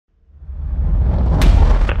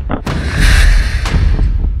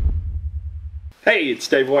Hey, it's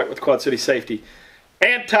Dave White with Quad City Safety.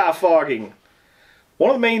 Anti-fogging. One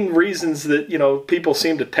of the main reasons that, people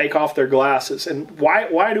seem to take off their glasses. And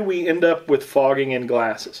why do we end up with fogging in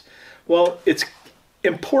glasses? Well, it's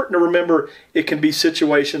important to remember it can be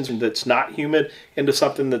situations that's not humid into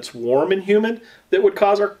something that's warm and humid that would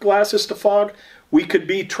cause our glasses to fog. We could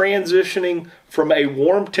be transitioning from a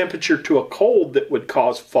warm temperature to a cold that would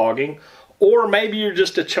cause fogging. Or maybe you're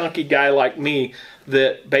just a chunky guy like me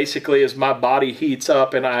that basically as my body heats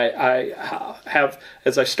up and I have,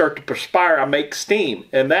 as I start to perspire, I make steam.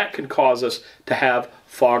 And that can cause us to have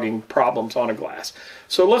fogging problems on a glass.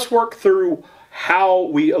 So let's work through how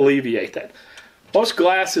we alleviate that. Most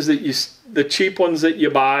glasses the cheap ones that you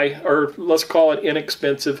buy, or let's call it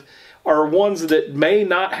inexpensive, are ones that may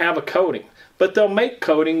not have a coating. But they'll make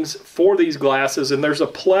coatings for these glasses, and there's a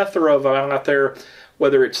plethora of them out there.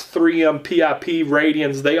 Whether it's 3M, PIP,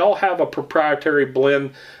 Radians, they all have a proprietary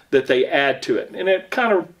blend that they add to it. And it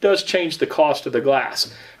kind of does change the cost of the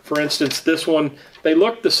glass. For instance, this one, they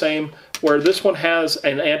look the same, where this one has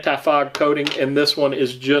an anti-fog coating and this one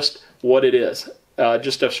is just what it is,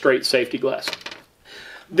 just a straight safety glass.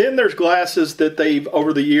 Then there's glasses that they've,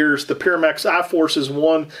 over the years, the Pyramex iForce is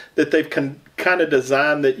one that they've kind of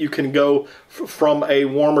designed that you can go from a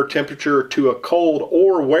warmer temperature to a cold,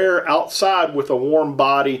 or wear outside with a warm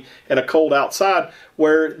body and a cold outside,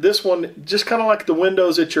 where this one, just kind of like the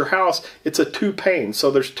windows at your house, it's a two pane, so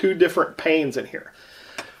there's two different panes in here.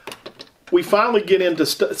 We finally get into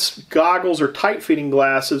goggles or tight-fitting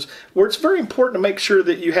glasses where it's very important to make sure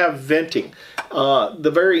that you have venting,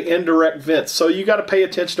 the very indirect vents. So you got to pay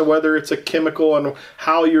attention to whether it's a chemical and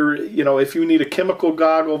how you're, if you need a chemical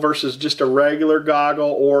goggle versus just a regular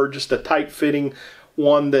goggle, or just a tight-fitting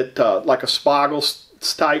one that, like a Spoggle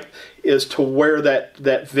type, is to where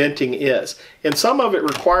that venting is. And some of it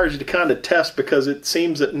requires you to kind of test, because it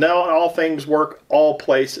seems that not all things work all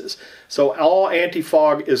places. So all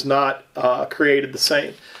anti-fog is not created the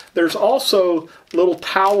same. There's also little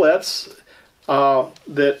towelettes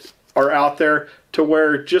that are out there to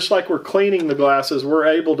where, just like we're cleaning the glasses, we're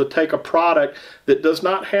able to take a product that does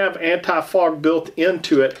not have anti-fog built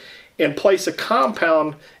into it and place a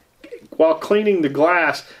compound while cleaning the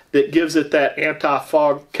glass that gives it that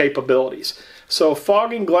anti-fog capabilities. So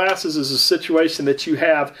fogging glasses is a situation that you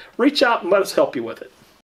have. Reach out and let us help you with it.